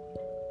whatever.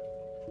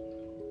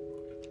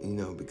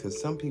 Because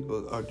some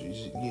people are,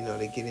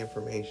 they get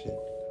information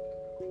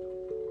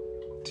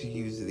to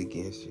use it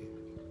against you.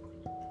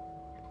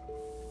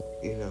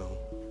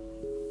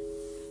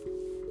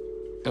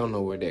 I don't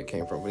know where that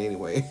came from, but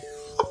anyway.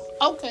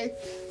 Okay.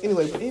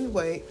 Anyway,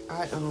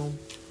 I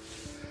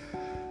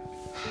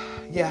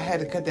had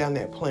to cut down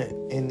that plant,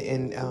 and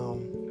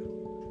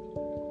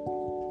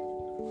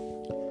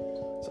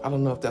so I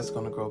don't know if that's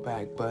gonna grow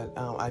back, but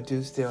I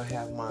do still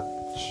have my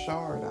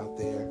chard out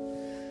there,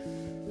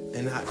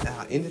 and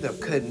I ended up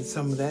cutting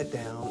some of that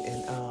down,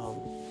 and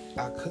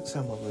I cooked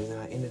some of it, and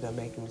I ended up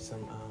making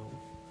some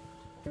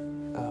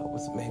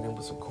made them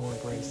with some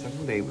cornbread and stuff.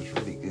 It was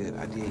really good.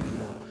 I did,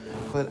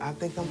 But I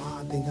think I'm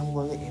going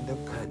to end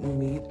up cutting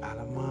meat out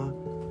of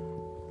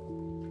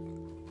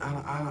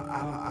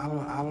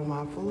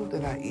my food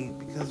that I eat,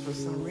 because for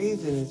some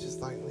reason it's just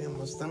like, man,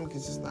 my stomach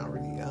is just not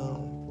really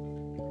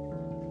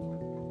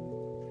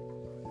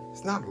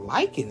it's not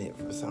liking it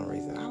for some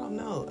reason. I don't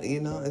know.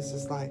 It's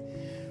just like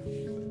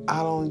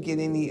I don't get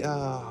any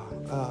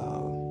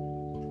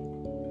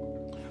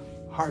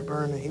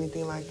heartburn or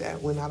anything like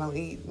that when I don't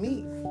eat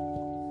meat.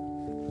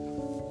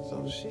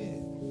 So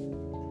shit,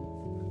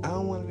 I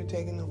don't want to be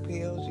taking no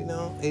pills, and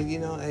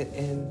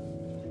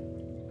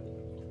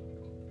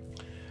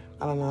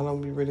I don't know. I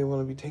don't really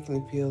want to be taking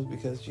the pills,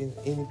 because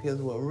any pills.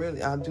 Well,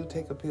 really, I do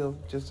take a pill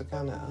just to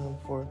kind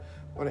of for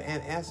the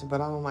antacid, but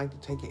I don't like to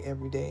take it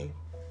every day.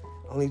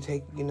 Only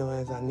take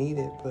as I need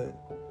it, but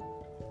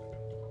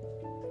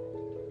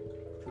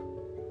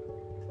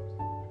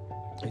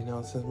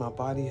since my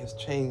body has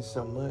changed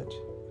so much.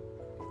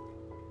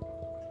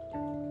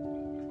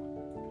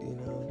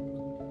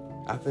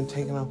 I've been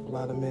taking off a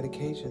lot of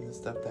medications and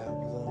stuff that I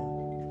was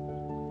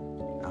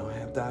on. I don't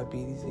have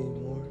diabetes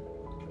anymore.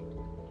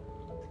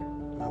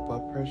 My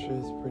blood pressure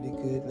is pretty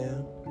good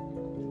now.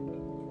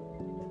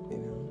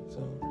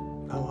 So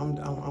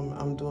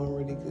I'm doing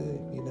really good.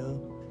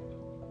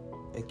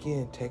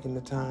 Again, taking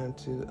the time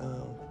to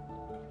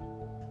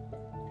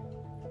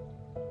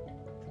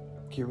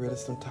get rid of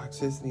some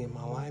toxicity in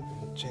my life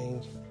and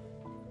change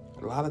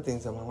a lot of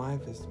things in my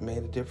life. Has made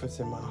a difference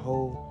in my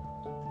whole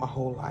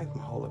life,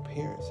 my whole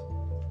appearance.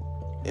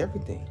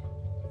 Everything.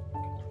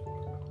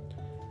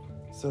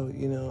 So,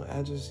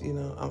 I just,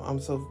 I'm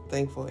so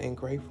thankful and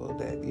grateful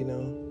that,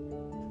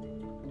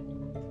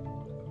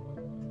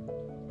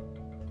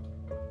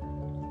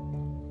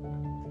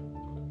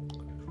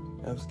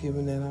 was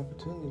given that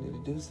opportunity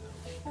to do so.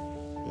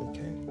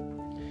 Okay.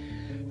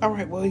 All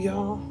right, well,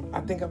 y'all, I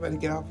think I better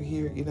get off of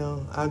here.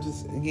 I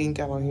just again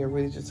got on here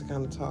really just to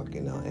kind of talk,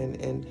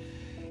 and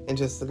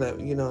just to let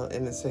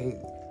and to say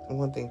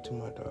one thing to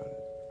my daughter.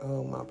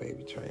 Oh, my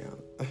baby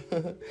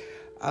Trayon.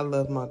 I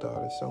love my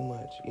daughter so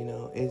much.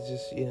 It's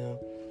just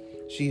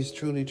she's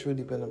truly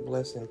been a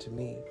blessing to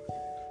me.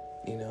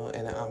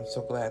 And I'm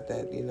so glad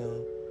that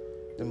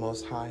the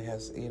Most High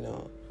has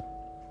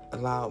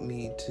allowed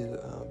me to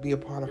be a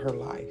part of her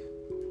life.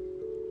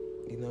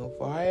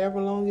 For however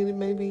long it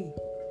may be.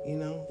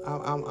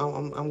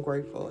 I'm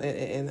grateful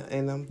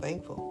and I'm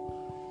thankful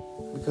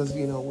because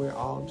we're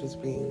all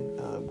just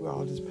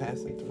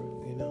passing through.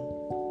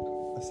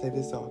 I say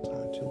this all the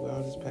time too. We're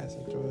all just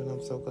passing through, and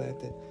I'm so glad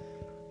that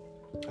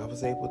I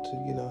was able to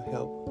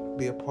help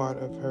be a part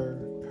of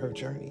her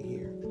journey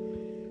here.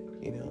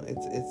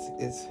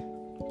 It's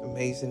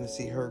amazing to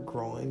see her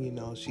growing.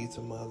 She's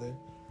a mother.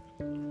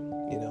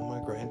 My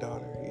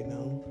granddaughter.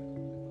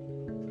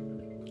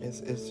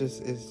 It's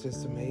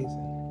just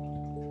amazing.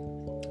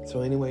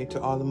 So anyway, to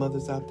all the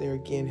mothers out there,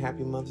 again,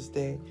 happy Mother's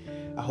Day.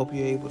 I hope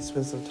you're able to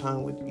spend some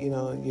time with,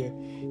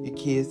 your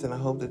kids, and I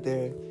hope that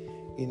they're,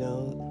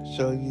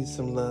 show you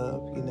some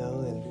love, and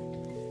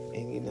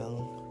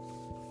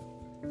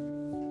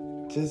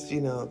just,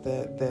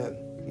 that,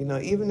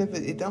 even if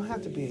it don't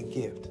have to be a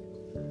gift,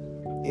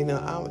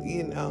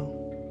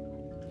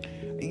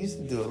 I used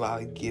to do a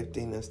lot of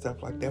gifting and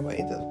stuff like that, but I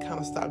ended up kind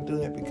of stopped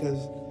doing it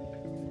because,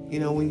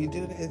 when you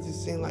do that, it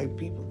just seems like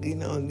people,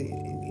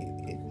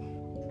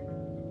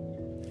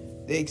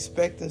 they're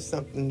expecting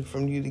something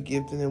from you to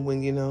give to them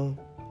when,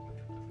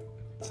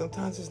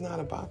 sometimes it's not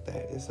about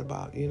that. It's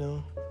about,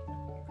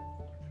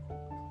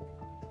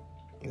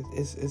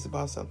 it's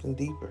about something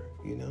deeper,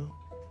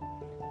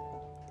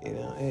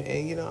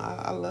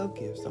 I love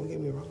gifts. Don't get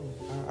me wrong.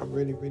 I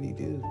really, really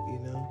do,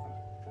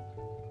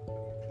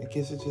 I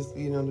guess it's just,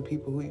 the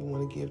people who you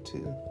want to give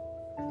to,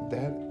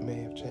 that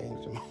may have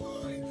changed in my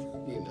life,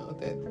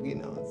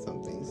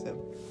 some things have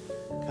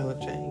kind of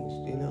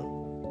changed,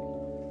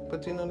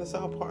 But, that's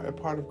all a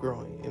part of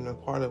growing and a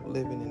part of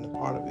living and a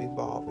part of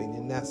evolving.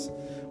 And that's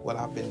what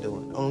I've been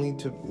doing, only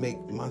to make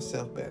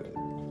myself better.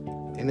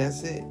 And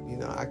that's it.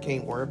 I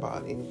can't worry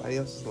about anybody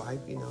else's life,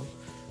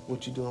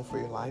 what you're doing for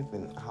your life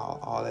and how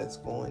all that's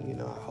going.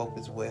 I hope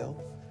it's well.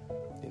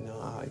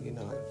 I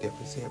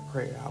definitely say a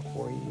prayer out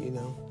for you,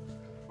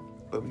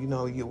 But, we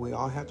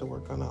all have to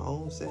work on our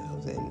own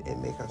selves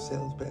and make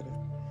ourselves better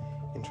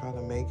and try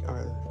to make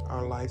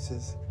our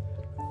lives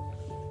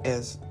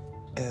as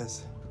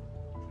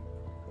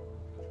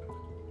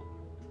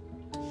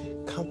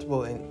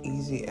comfortable and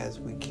easy as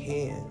we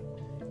can.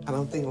 I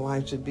don't think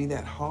life should be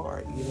that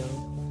hard,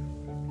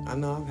 I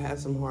know I've had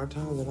some hard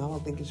times, and I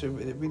don't think it should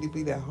really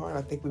be that hard.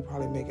 I think we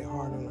probably make it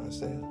hard on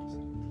ourselves.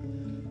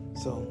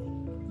 So,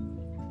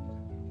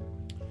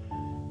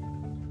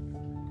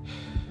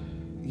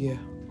 yeah,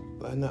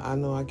 I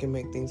know I can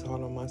make things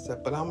hard on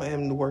myself, but I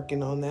am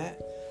working on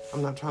that.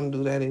 I'm not trying to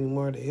do that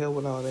anymore. To hell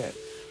with all that.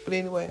 But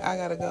anyway, I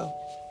gotta go.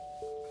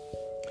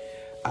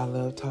 I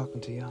love talking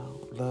to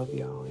y'all. Love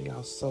y'all.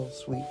 Y'all so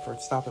sweet for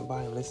stopping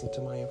by and listening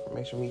to my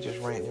information. Me just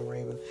ranting and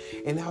raving.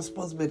 And I was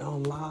supposed to be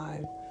on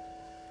live.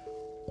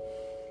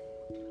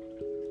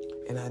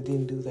 And I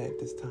didn't do that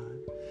this time.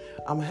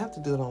 I'm going to have to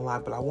do it on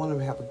live, but I want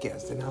to have a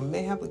guest. And I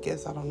may have a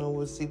guest. I don't know.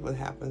 We'll see what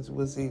happens.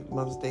 We'll see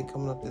Mother's Day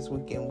coming up this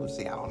weekend. We'll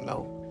see. I don't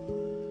know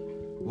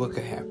what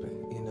could happen,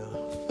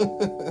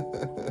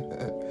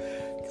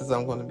 Because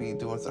I'm going to be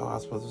doing something. I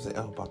was supposed to say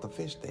about the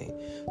fish thing.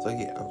 So,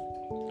 yeah.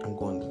 I'm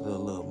going to do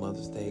a little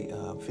Mother's Day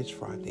fish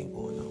fry thing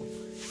going on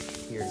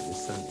here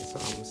this Sunday, so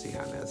I'm going to see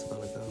how that's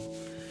going to go.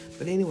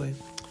 But anyway,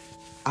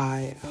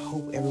 I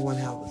hope everyone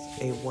has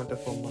a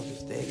wonderful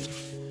Mother's Day.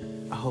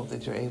 I hope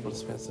that you're able to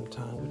spend some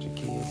time with your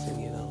kids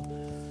and,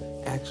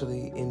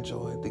 actually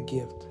enjoy the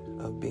gift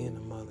of being a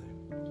mother.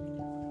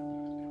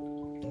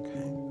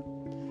 Okay?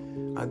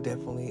 I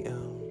definitely,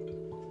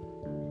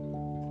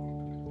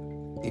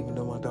 even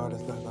though my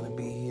daughter's not going to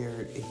be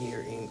here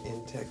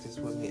in Texas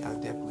with me, I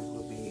definitely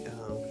will be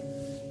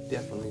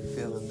definitely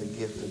feeling the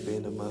gift of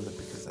being a mother,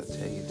 because I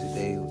tell you,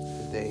 today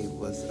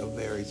was a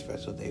very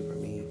special day for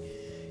me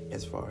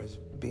as far as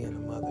being a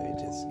mother. It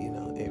just,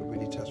 it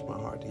really touched my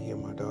heart to hear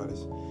my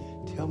daughters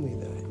tell me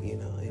that, and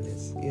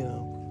it's,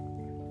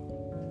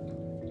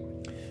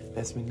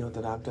 lets me know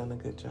that I've done a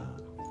good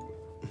job.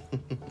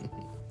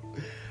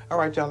 All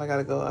right, y'all, I got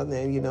to go out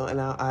there,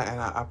 and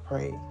I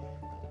pray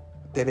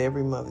that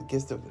every mother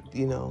gets the,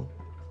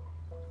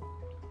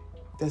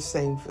 that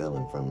same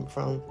feeling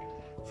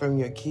from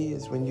your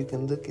kids when you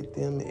can look at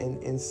them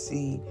and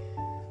see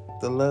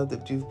the love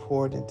that you've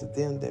poured into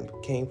them that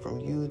came from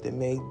you, that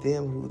made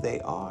them who they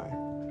are.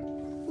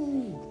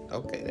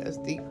 Okay, that's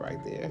deep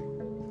right there.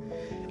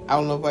 I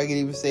don't know if I can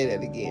even say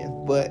that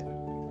again, but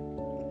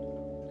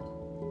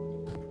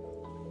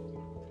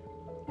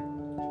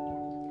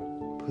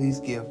please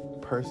give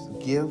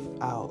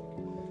out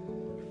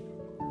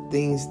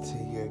things to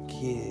your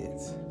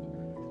kids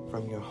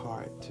from your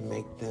heart to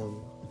make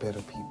them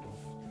better people.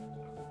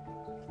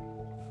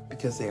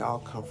 because they all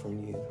come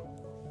from you,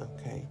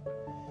 okay?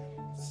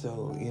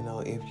 So,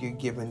 if you're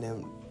giving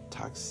them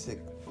toxic,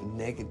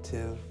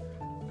 negative,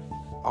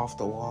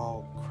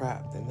 off-the-wall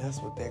crap, then that's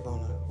what they're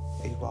going to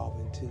evolve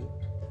into.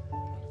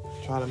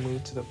 Try to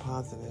move to the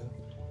positive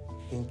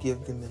and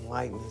give them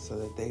enlightenment so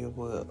that they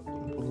will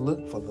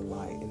look for the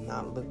light and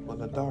not look for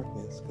the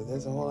darkness, because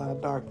there's a whole lot of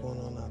dark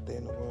going on out there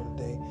in the world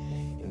today,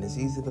 and it's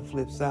easy to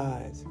flip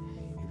sides.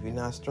 If you're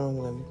not strong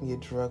enough, you can get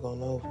drug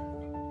on over.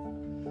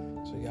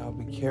 So y'all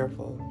be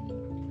careful.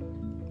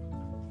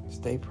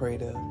 Stay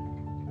prayed up.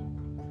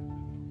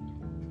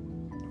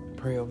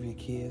 Pray over your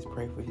kids.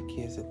 Pray for your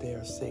kids that they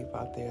are safe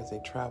out there as they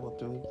travel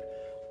through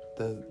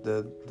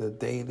the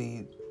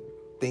daily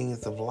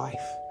things of life.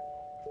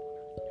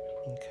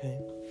 Okay.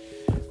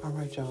 All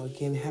right, y'all.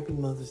 Again, happy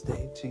Mother's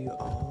Day to you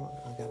all.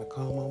 I got to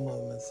call my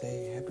mother and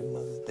say happy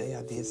Mother's Day.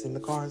 I did send the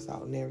cards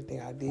out and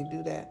everything. I did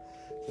do that.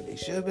 So they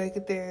should make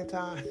it there in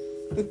time.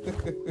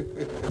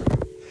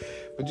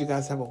 But you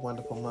guys have a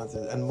wonderful month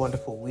and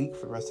wonderful week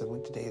for the rest of the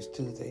week. Today is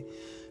Tuesday.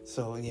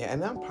 So, yeah,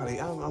 and I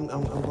think I'm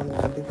going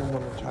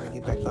to try to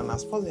get back on. I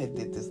suppose I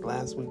did this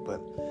last week, but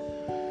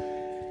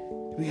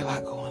we got a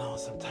lot going on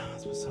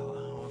sometimes. But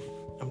so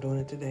I'm doing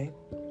it today.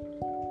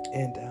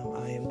 And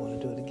I am going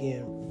to do it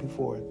again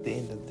before the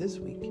end of this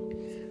week.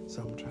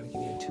 So I'm trying to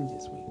get into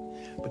this week.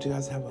 But you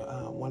guys have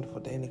a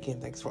wonderful day. And again,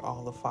 thanks for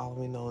all the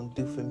following on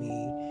Do For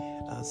Me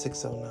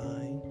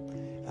 609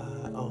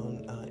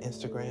 on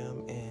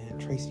Instagram,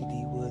 and Tracy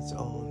D. Woods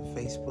on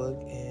Facebook,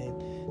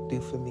 and Do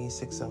For Me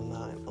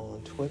 609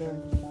 on Twitter.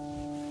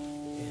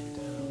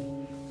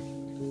 And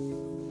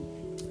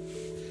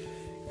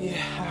yeah,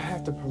 I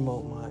have to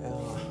promote my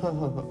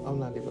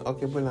we're not even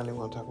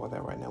going to talk about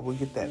that right now. We'll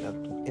get that up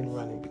and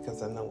running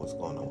because I know what's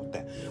going on with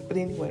that. But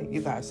anyway,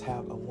 you guys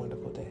have a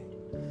wonderful day,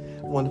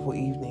 a wonderful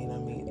evening. I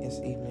mean, it's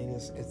evening.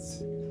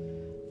 It's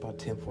about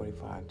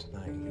 10:45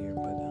 tonight here,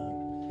 but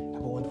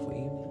have a wonderful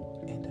evening,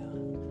 and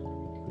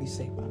be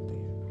safe out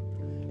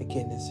there.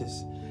 Again, this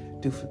is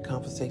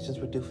Conversations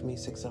with Do For Me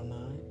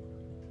 609.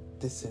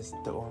 This is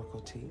the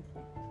Oracle T,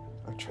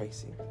 or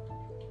Tracy,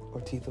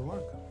 or T the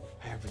Oracle,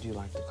 however you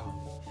like to call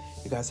me.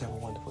 You guys have a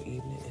wonderful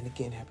evening. And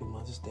again, happy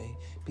Mother's Day.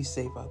 Be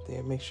safe out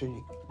there. Make sure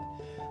you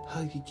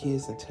hug your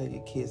kids and tell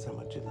your kids how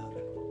much you love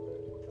them.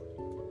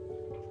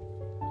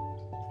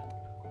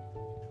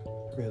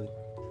 Really.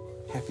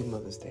 Happy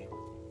Mother's Day.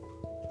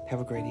 Have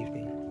a great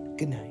evening.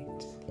 Good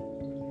night.